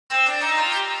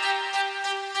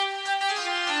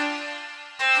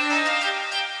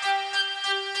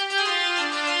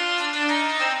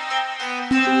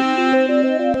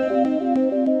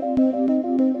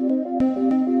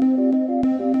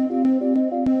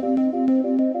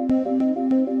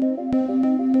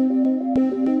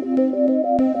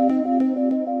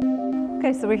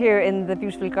Hi, so we're here in the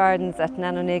beautiful gardens at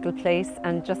Nano Nagle Place,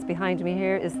 and just behind me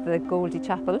here is the Goldie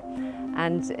Chapel,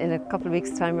 and in a couple of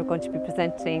weeks' time we're going to be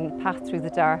presenting Path Through the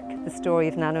Dark, the Story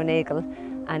of Nano Nagle,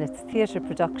 and it's a theatre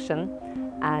production,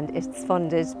 and it's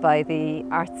funded by the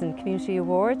Arts and Community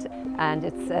Award, and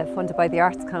it's funded by the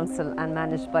Arts Council and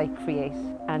managed by Create,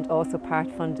 and also part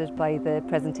funded by the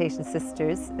Presentation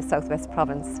Sisters, South West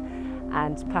Province.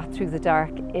 And Path Through the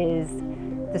Dark is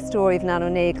the story of Nano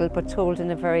Nagle, but told in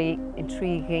a very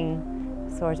intriguing,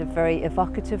 sort of very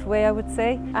evocative way, I would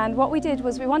say. And what we did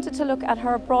was we wanted to look at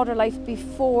her broader life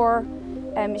before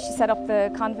she set up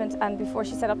the convent and before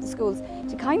she set up the schools,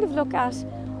 to kind of look at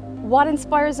what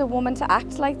inspires a woman to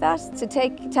act like that,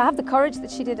 to have the courage that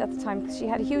she did at the time, because she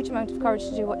had a huge amount of courage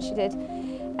to do what she did,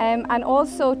 and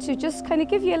also to just kind of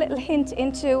give you a little hint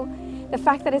into the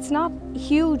fact that it's not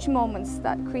huge moments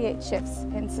that create shifts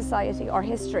in society or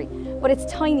history, but it's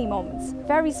tiny moments,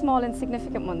 very small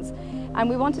insignificant ones. And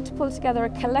we wanted to pull together a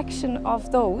collection of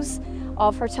those,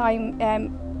 of her time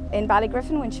in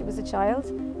Ballygriffin when she was a child,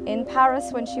 in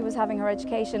Paris when she was having her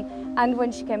education, and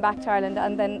when she came back to Ireland,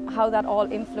 and then how that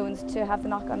all influenced to have the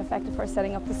knock-on effect of her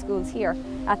setting up the schools here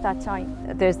at that time.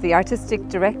 There's the artistic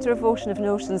director of Ocean of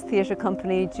Notions Theatre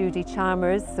Company, Judy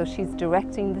Chalmers, so she's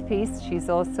directing the piece. She's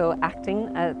also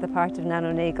acting the part of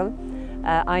Nano Nagle.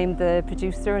 I'm the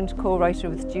producer and co-writer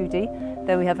with Judy.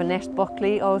 Then we have Annette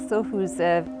Buckley also, who's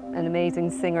an amazing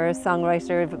singer,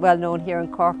 songwriter, well known here in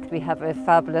Cork. We have a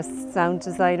fabulous sound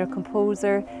designer,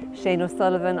 composer, Shane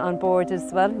O'Sullivan on board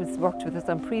as well, who's worked with us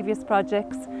on previous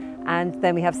projects. And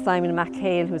then we have Simon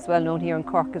McHale, who's well known here in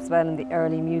Cork as well in the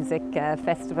Early Music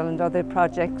Festival and other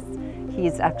projects.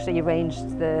 He's actually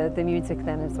arranged the music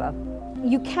then as well.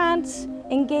 You can't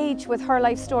engage with her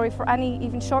life story for any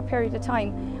even short period of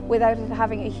time without it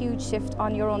having a huge shift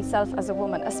on your own self as a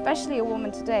woman, especially a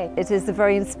woman today. It is a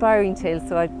very inspiring tale,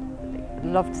 so I'd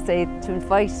love to say to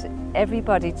invite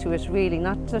everybody to it really,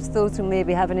 not just those who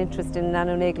maybe have an interest in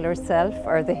Nano Nagle herself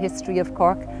or the history of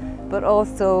Cork, but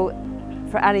also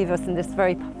for any of us in this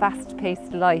very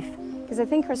fast-paced life. Because I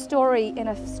think her story, in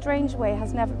a strange way,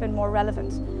 has never been more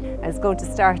relevant. And it's going to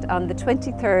start on the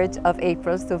 23rd of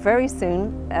April, so very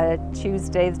soon,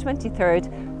 Tuesday the 23rd,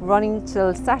 running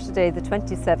till Saturday the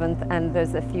 27th, and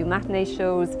there's a few matinee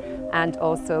shows and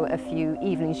also a few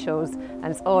evening shows, and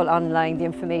it's all online, the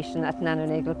information at Nano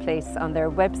Nagle Place on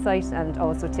their website, and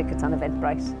also tickets on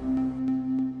Eventbrite.